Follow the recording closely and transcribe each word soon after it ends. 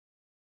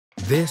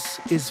This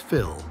is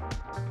Phil.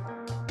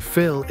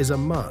 Phil is a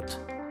mutt.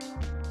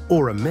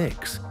 Or a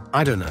mix,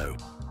 I don't know.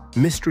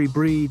 Mystery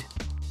breed,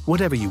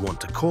 whatever you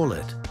want to call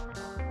it.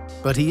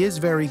 But he is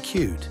very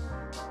cute,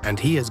 and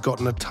he has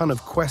gotten a ton of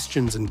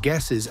questions and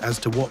guesses as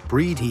to what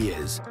breed he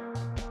is.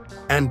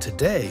 And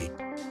today,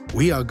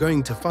 we are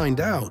going to find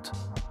out.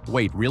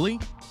 Wait, really?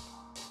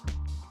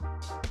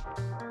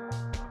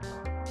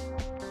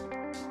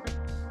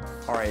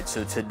 All right,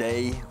 so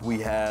today we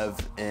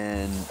have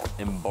an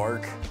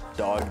Embark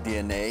dog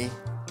DNA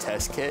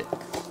test kit.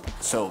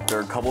 So there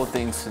are a couple of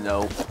things to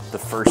know. The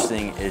first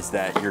thing is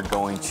that you're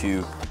going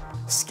to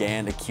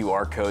scan a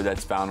QR code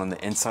that's found on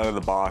the inside of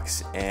the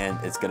box, and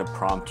it's gonna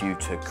prompt you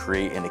to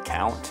create an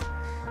account.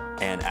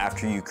 And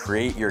after you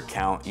create your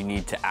account, you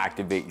need to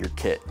activate your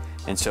kit.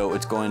 And so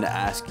it's going to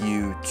ask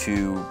you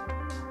to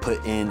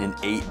put in an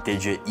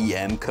 8-digit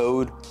EM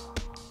code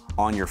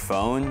on your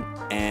phone,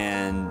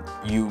 and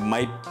you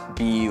might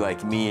be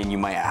like me and you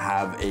might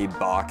have a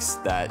box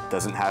that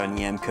doesn't have an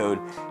EM code,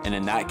 and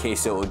in that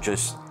case it will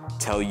just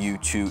tell you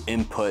to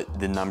input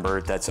the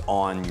number that's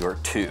on your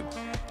tube.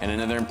 And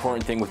another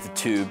important thing with the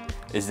tube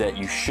is that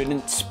you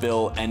shouldn't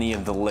spill any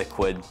of the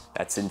liquid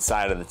that's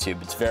inside of the tube.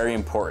 It's very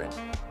important.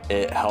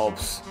 It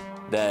helps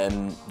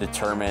them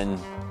determine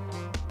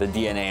the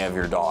DNA of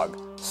your dog.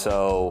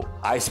 So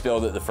I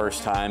spilled it the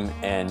first time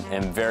and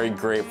am very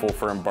grateful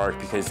for Embark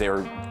because they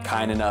were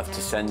kind enough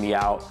to send me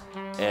out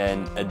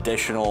an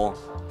additional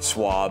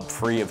swab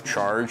free of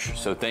charge.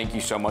 So thank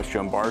you so much to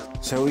Embark.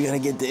 So we gotta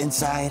get the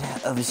inside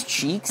of his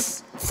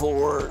cheeks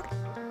for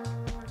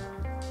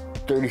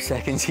 30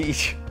 seconds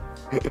each.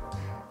 I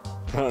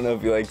don't know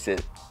if he likes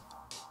it.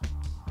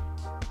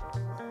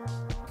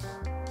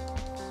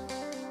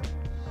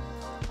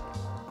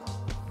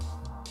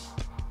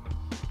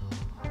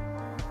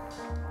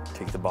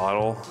 Take the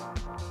bottle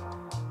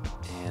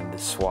and the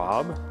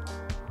swab,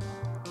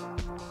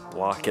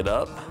 lock it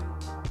up,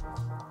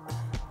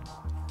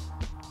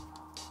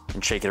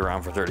 and shake it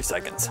around for 30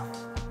 seconds.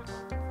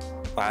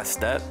 Last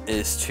step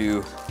is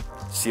to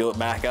seal it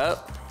back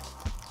up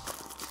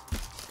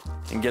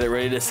and get it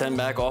ready to send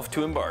back off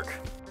to Embark.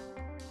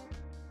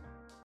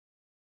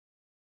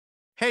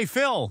 Hey,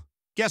 Phil,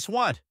 guess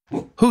what?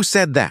 Who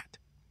said that?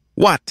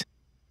 What?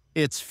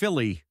 It's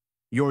Philly.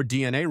 Your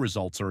DNA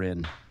results are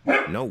in.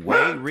 No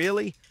way,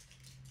 really?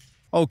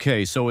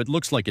 Okay, so it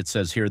looks like it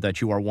says here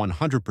that you are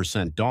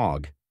 100%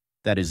 dog.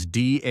 That is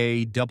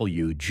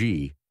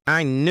D-A-W-G.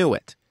 I knew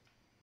it.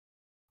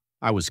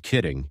 I was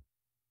kidding.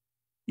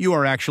 You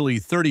are actually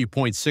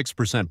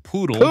 30.6%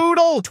 poodle,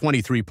 Poodle!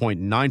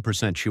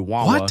 23.9%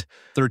 chihuahua, What?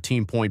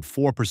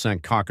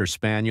 13.4% cocker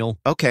spaniel,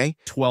 Okay,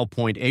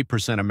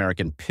 12.8%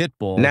 American pit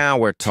bull, now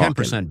we're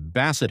talking. 10%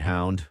 basset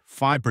hound,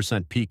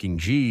 5% Peking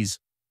G's,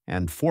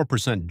 and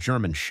 4%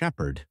 German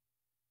shepherd.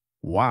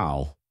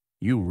 Wow,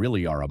 you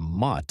really are a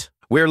mutt.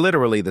 We're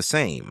literally the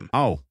same.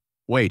 Oh,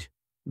 wait,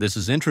 this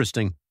is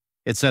interesting.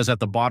 It says at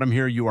the bottom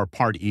here you are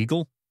part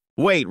eagle?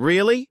 Wait,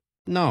 really?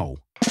 No.